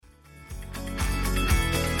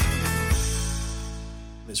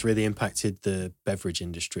that's really impacted the beverage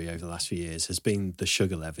industry over the last few years has been the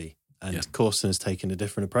Sugar Levy. And Corsten has taken a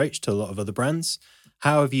different approach to a lot of other brands.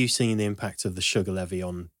 How have you seen the impact of the Sugar Levy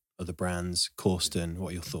on other brands? Corsten,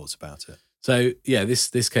 what are your thoughts about it? So,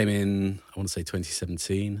 this came in, I want to say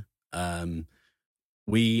 2017.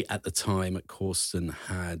 We, at the time at Corsten,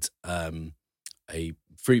 had a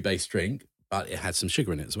fruit-based drink, but it had some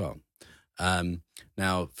sugar in it as well.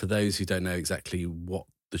 Now, for those who don't know exactly what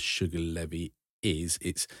the Sugar Levy is,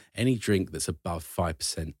 it's any drink that's above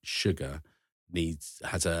 5% sugar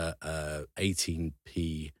has a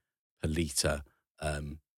 18p per litre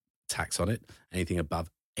tax on it. Anything above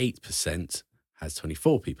 8% has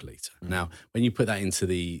 24p per litre. Now, when you put that into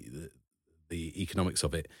the economics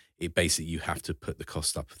of it, basically you have to put the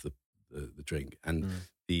cost up of the drink. And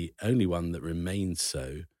the only one that remained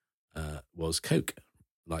so was Coke,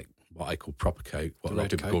 like what I call proper Coke, what a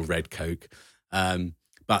lot of people call red Coke.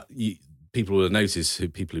 But people will notice,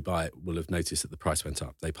 people who buy it will have noticed that the price went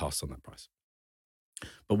up. They passed on that price.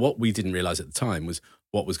 But what we didn't realise at the time was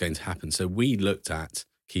what was going to happen. So we looked at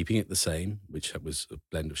keeping it the same, which was a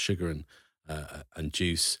blend of sugar and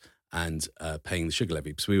juice, and paying the Sugar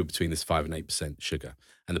Levy, because we were between this 5 and 8% sugar.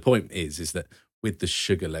 And the point is that with the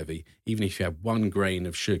Sugar Levy, even if you have 1 grain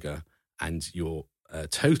of sugar and your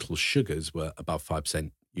total sugars were above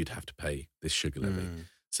 5%, you'd have to pay this Sugar Levy.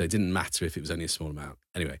 So it didn't matter if it was only a small amount.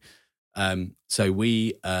 Anyway, so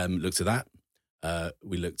we looked at that.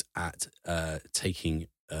 We looked at taking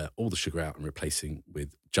all the sugar out and replacing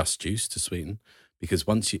with just juice to sweeten, because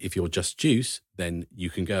if you're just juice, then you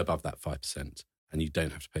can go above that 5% and you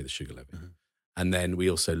don't have to pay the Sugar Levy. And then we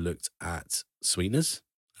also looked at sweeteners,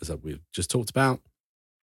 as we've just talked about,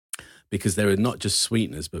 because there are not just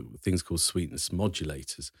sweeteners, but things called sweetness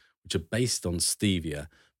modulators, which are based on stevia,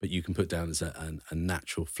 but you can put down as a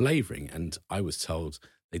natural flavouring. And I was told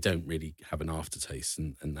they don't really have an aftertaste,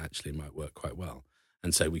 and actually might work quite well.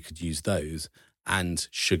 And so we could use those and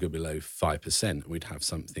sugar below 5%, and we'd have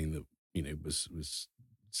something that, was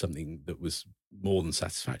something that was more than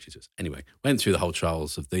satisfactory to us. Anyway, went through the whole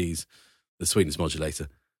trials of these. The sweetness modulator,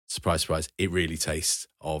 surprise, surprise, it really tastes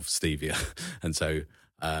of stevia. And so,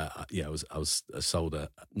 I was sold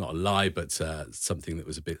not a lie, but something that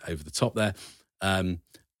was a bit over the top there.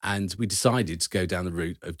 And we decided to go down the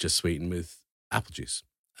route of just sweeten with apple juice.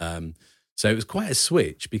 So it was quite a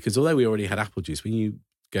switch, because although we already had apple juice, when you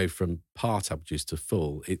go from part apple juice to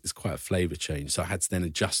full, it's quite a flavour change. So I had to then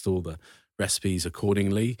adjust all the recipes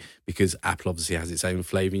accordingly, because apple obviously has its own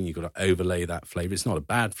flavouring. You've got to overlay that flavour. It's not a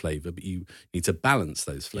bad flavour, but you need to balance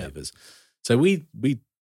those flavours. Yeah. So we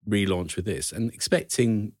relaunched with this, and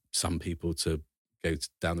expecting some people to go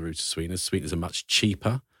down the route of sweeteners. Sweeteners are much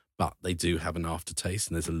cheaper, but they do have an aftertaste,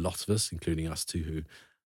 and there's a lot of us, including us too, who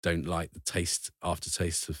don't like the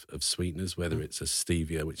aftertaste of sweeteners, whether it's a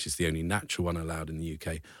stevia, which is the only natural one allowed in the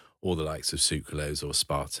UK, or the likes of sucralose or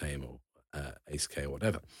aspartame or Ace K or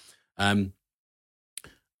whatever.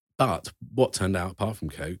 But what turned out, apart from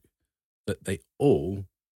Coke, that they all,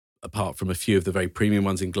 apart from a few of the very premium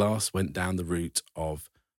ones in glass, went down the route of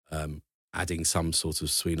adding some sort of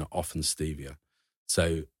sweetener, often stevia.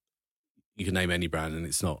 So you can name any brand, and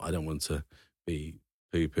it's not, I don't want to be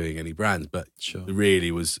poo-pooing any brands, but it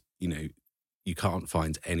really was, you can't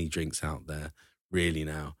find any drinks out there really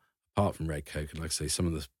now, apart from Red Coke, and like I say, some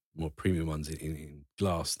of the more premium ones in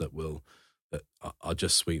glass that are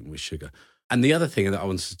just sweetened with sugar. And the other thing that I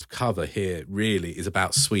wanted to cover here really is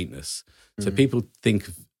about sweetness. So people think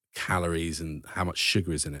of calories and how much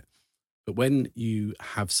sugar is in it. But when you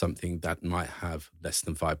have something that might have less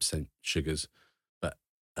than 5% sugars, but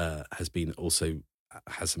has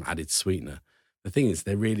some added sweetener, the thing is,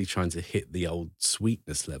 they're really trying to hit the old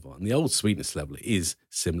sweetness level. And the old sweetness level is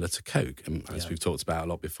similar to Coke. And as we've talked about a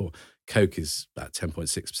lot before, Coke is about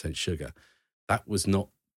 10.6% sugar. That was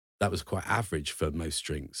quite average for most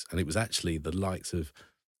drinks. And it was actually the likes of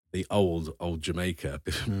the old Jamaica,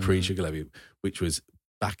 pre-Sugar Levy, which was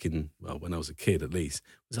back in, when I was a kid at least,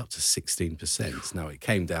 was up to 16%. Now it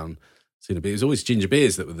came down soon, but it was always ginger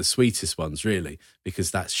beers that were the sweetest ones, really,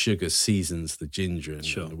 because that sugar seasons the ginger and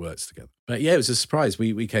it works together. But yeah, it was a surprise.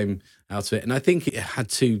 We came out of it, and I think it had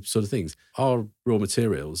two sort of things. Our raw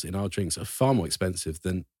materials in our drinks are far more expensive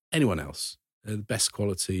than anyone else. They're the best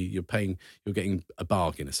quality. You're getting a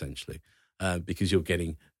bargain essentially, because you're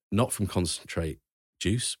getting not from concentrate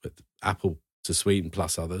juice, but apple to sweeten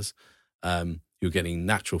plus others. You're getting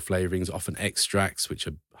natural flavourings, often extracts, which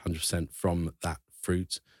are 100% from that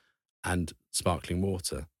fruit, and sparkling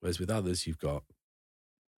water. Whereas with others, you've got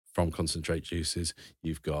from concentrate juices,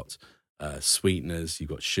 you've got sweeteners, you've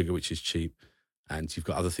got sugar, which is cheap, and you've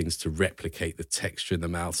got other things to replicate the texture in the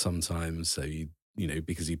mouth sometimes. So you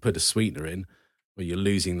because you put a sweetener in, well, you're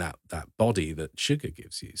losing that body that sugar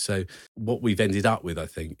gives you. So what we've ended up with, I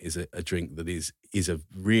think, is a drink that is a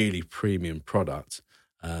really premium product,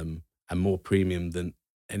 and more premium than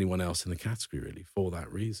anyone else in the category, really, for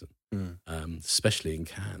that reason, especially in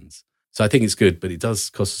cans. So I think it's good, but it does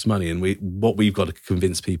cost us money. And what we've got to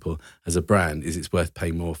convince people as a brand is it's worth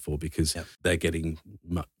paying more for, because they're getting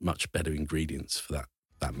much better ingredients for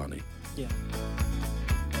that money. Yeah.